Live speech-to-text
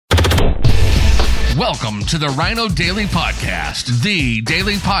Welcome to the Rhino Daily Podcast, the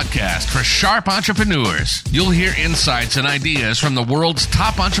daily podcast for sharp entrepreneurs. You'll hear insights and ideas from the world's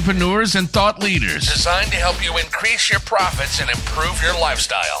top entrepreneurs and thought leaders, designed to help you increase your profits and improve your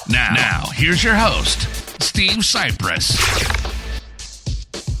lifestyle. Now here's your host, Steve Cypress.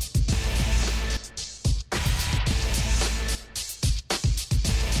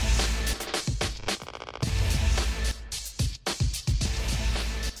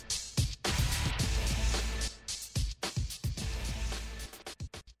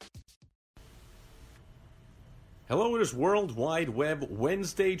 Hello, it is World Wide Web,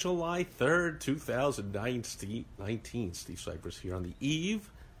 Wednesday, July 3rd, 2019. Steve Cypress here on the eve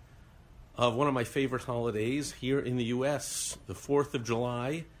of one of my favorite holidays here in the U.S., the 4th of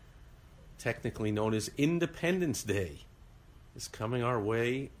July, technically known as Independence Day, is coming our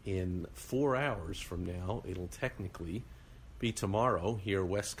way in 4 hours from now. It'll technically be tomorrow here,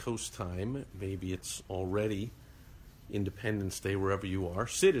 West Coast time. Maybe it's already Independence Day wherever you are.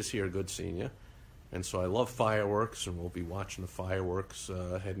 Sid is here, good seeing you. And so I love fireworks, and we'll be watching the fireworks,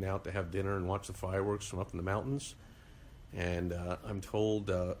 heading out to have dinner and watch the fireworks from up in the mountains. And I'm told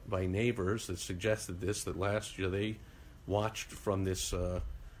by neighbors that suggested this, that last year they watched from this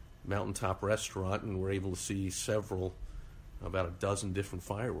mountaintop restaurant and were able to see about a dozen different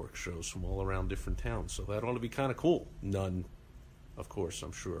fireworks shows from all around different towns. So that ought to be kind of cool. None, of course,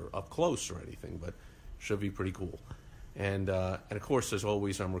 I'm sure, up close or anything, but should be pretty cool. And of course, as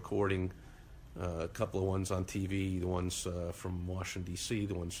always, I'm recording a couple of ones on TV, the ones from Washington, D.C.,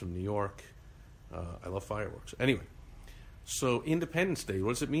 the ones from New York. I love fireworks. Anyway, so Independence Day,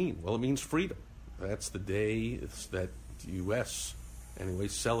 what does it mean? Well, it means freedom. That's the day that the U.S., anyway,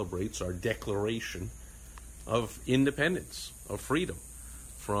 celebrates our declaration of independence, of freedom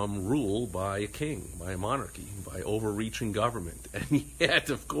from rule by a king, by a monarchy, by overreaching government. And yet,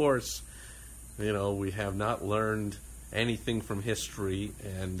 of course, we have not learned anything from history,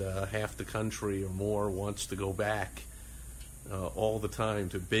 and half the country or more wants to go back all the time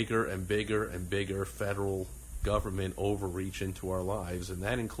to bigger and bigger and bigger federal government overreach into our lives, and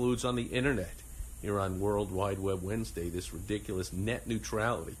that includes on the internet. Here on World Wide Web Wednesday, this ridiculous net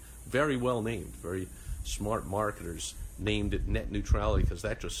neutrality, very well named, very smart marketers named it net neutrality because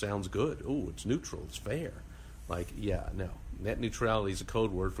that just sounds good. Ooh, it's neutral, it's fair. Net neutrality is a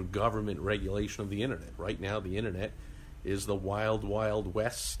code word for government regulation of the internet. Right now, the internet is the wild, wild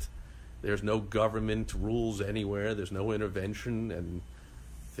west. There's no government rules anywhere. There's no intervention, and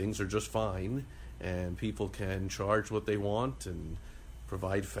things are just fine. And people can charge what they want and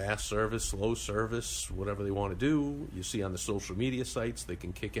provide fast service, slow service, whatever they want to do. You see on the social media sites, they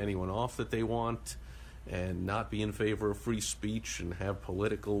can kick anyone off that they want and not be in favor of free speech and have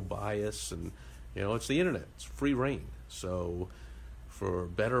political bias. And, it's the internet. It's free reign. So for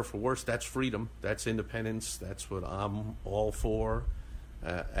better or for worse, that's freedom, that's independence, that's what I'm all for.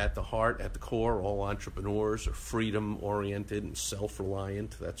 At the heart, at the core, all entrepreneurs are freedom-oriented and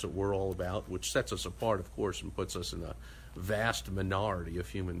self-reliant. That's what we're all about, which sets us apart, of course, and puts us in a vast minority of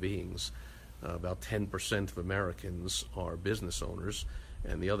human beings. About 10% of Americans are business owners,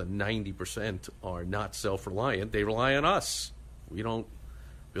 and the other 90% are not self-reliant. They rely on us. We don't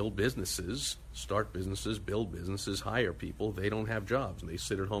build businesses, start businesses, build businesses, hire people. They don't have jobs, and they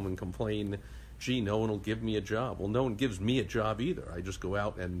sit at home and complain, gee, no one will give me a job. Well, no one gives me a job either. I just go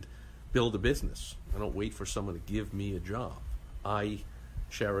out and build a business. I don't wait for someone to give me a job. I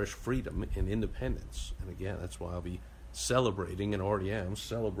cherish freedom and independence. And again, that's why I'll be celebrating, and already am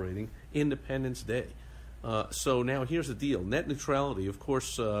celebrating, Independence Day. So now here's the deal. Net neutrality, of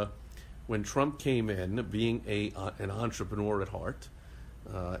course, when Trump came in, being an entrepreneur at heart,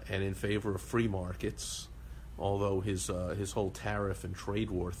 and in favor of free markets, although his whole tariff and trade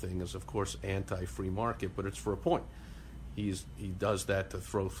war thing is, of course, anti-free market, but it's for a point. He does that to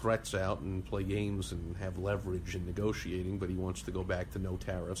throw threats out and play games and have leverage in negotiating, but he wants to go back to no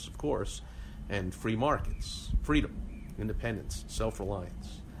tariffs, of course, and free markets, freedom, independence,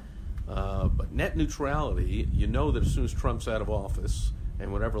 self-reliance. But net neutrality, that as soon as Trump's out of office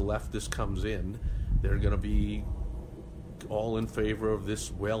and whatever leftist comes in, they're going to be all in favor of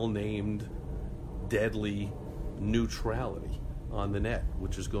this well-named, deadly neutrality on the net,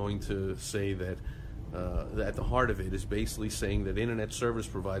 which is going to say that at the heart of it is basically saying that internet service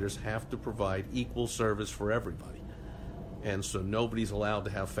providers have to provide equal service for everybody. And so nobody's allowed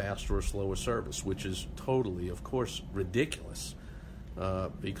to have faster or slower service, which is totally, of course, ridiculous.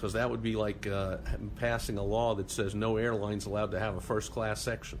 Because that would be like passing a law that says no airline's allowed to have a first-class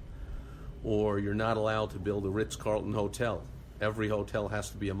section. Or you're not allowed to build a Ritz-Carlton hotel. Every hotel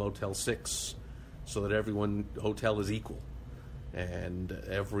has to be a Motel 6 so that every hotel is equal. And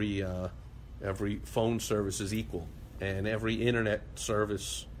every every phone service is equal, and every internet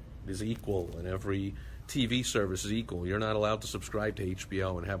service is equal, and every TV service is equal. You're not allowed to subscribe to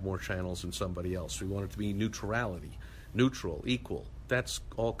HBO and have more channels than somebody else. We want it to be neutrality, neutral, equal. That's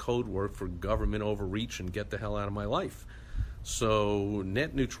all code work for government overreach and get the hell out of my life. So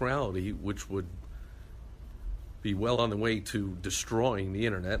net neutrality, which would be well on the way to destroying the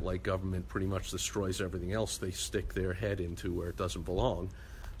internet, like government pretty much destroys everything else they stick their head into where it doesn't belong.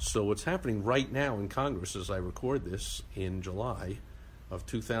 So what's happening right now in Congress as I record this in July of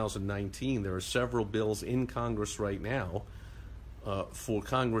 2019, there are several bills in Congress right now for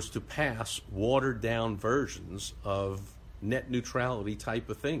Congress to pass watered-down versions of net neutrality type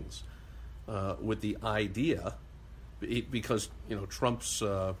of things with the idea, because Trump's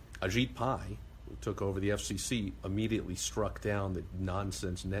Ajit Pai, who took over the FCC, immediately struck down the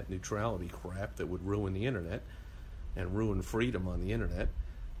nonsense net neutrality crap that would ruin the internet and ruin freedom on the internet.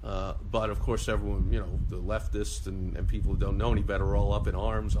 But of course, everyone, the leftists and people who don't know any better are all up in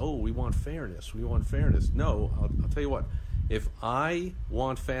arms. Oh, we want fairness. We want fairness. No, I'll tell you what. If I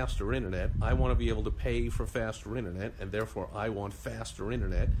want faster internet, I want to be able to pay for faster internet, and therefore I want faster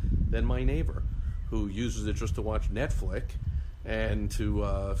internet than my neighbor, who uses it just to watch Netflix and to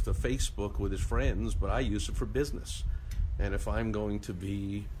Facebook with his friends, but I use it for business. And if I'm going to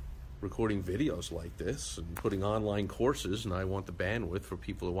be recording videos like this and putting online courses, and I want the bandwidth for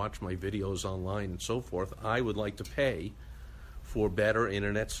people to watch my videos online and so forth, I would like to pay for better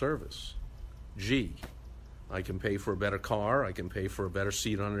internet service. Gee, I can pay for a better car, I can pay for a better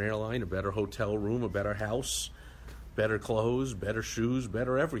seat on an airline, a better hotel room, a better house, better clothes, better shoes,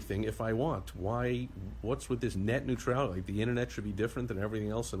 better everything if I want. Why? What's with this net neutrality? Like, the internet should be different than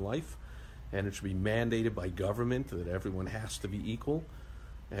everything else in life, and it should be mandated by government that everyone has to be equal.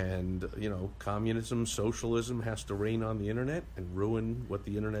 And, communism, socialism has to reign on the internet and ruin what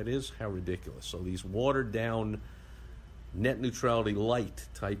the internet is? How ridiculous. So these watered-down net neutrality light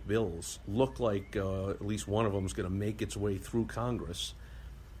type bills look like at least one of them is going to make its way through Congress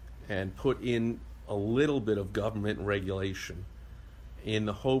and put in a little bit of government regulation in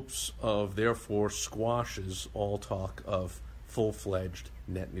the hopes of, therefore, squashes all talk of full-fledged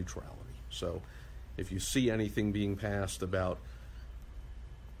net neutrality. So if you see anything being passed about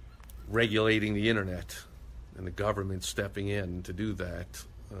regulating the internet and the government stepping in to do that,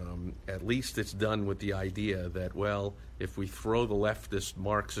 at least it's done with the idea that, well, if we throw the leftist,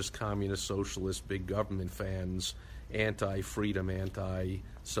 Marxist, communist, socialist, big government fans, anti-freedom,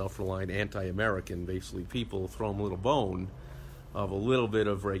 anti-self-reliant, anti-American, basically people, throw them a little bone of a little bit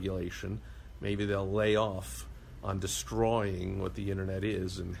of regulation, maybe they'll lay off on destroying what the internet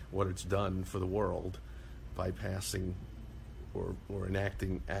is and what it's done for the world by passing or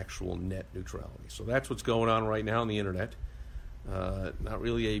enacting actual net neutrality. So that's what's going on right now on the internet. Not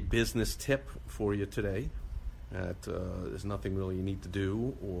really a business tip for you today. There's nothing really you need to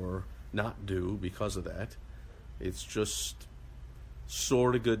do or not do because of that. It's just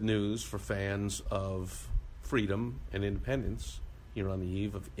sort of good news for fans of freedom and independence here on the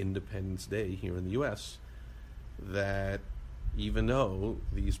eve of Independence Day here in the U.S., that even though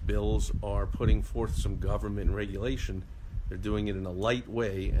these bills are putting forth some government regulation, they're doing it in a light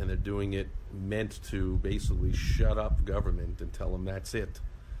way, and they're doing it meant to basically shut up government and tell them that's it.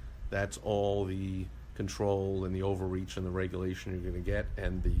 That's all the control and the overreach and the regulation you're going to get,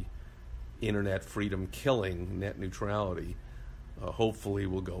 and the internet freedom killing net neutrality hopefully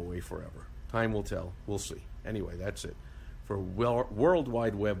will go away forever. Time will tell. We'll see. Anyway, that's it. For World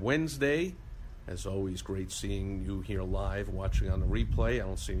Wide Web Wednesday, as always, great seeing you here live, watching on the replay. I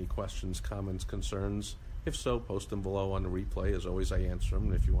don't see any questions, comments, concerns. If so, post them below on the replay. As always, I answer them.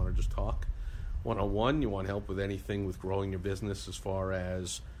 And if you want to just talk one-on-one, you want help with anything with growing your business as far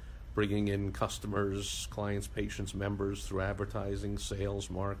as bringing in customers, clients, patients, members through advertising, sales,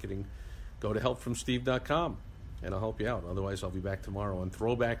 marketing, go to helpfromsteve.com and I'll help you out. Otherwise, I'll be back tomorrow on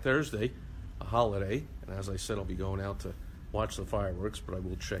Throwback Thursday, a holiday. And as I said, I'll be going out to watch the fireworks, but I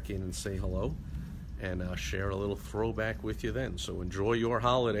will check in and say hello and share a little throwback with you then. So enjoy your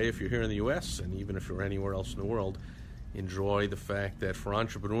holiday if you're here in the U.S., and even if you're anywhere else in the world, enjoy the fact that for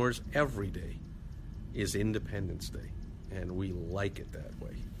entrepreneurs, every day is Independence Day, and we like it that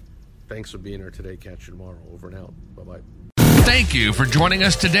way. Thanks for being here today. Catch you tomorrow. Over and out. Bye-bye. Thank you for joining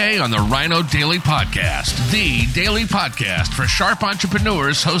us today on the Rhino Daily Podcast, the daily podcast for sharp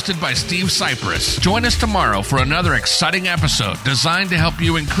entrepreneurs, hosted by Steve Cypress. Join us tomorrow for another exciting episode designed to help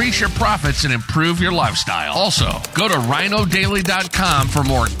you increase your profits and improve your lifestyle. Also, go to rhinodaily.com for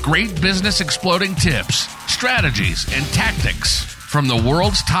more great business exploding tips, strategies, and tactics from the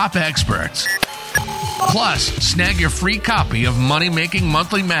world's top experts. Plus, snag your free copy of Money Making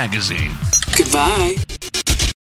Monthly magazine. Goodbye.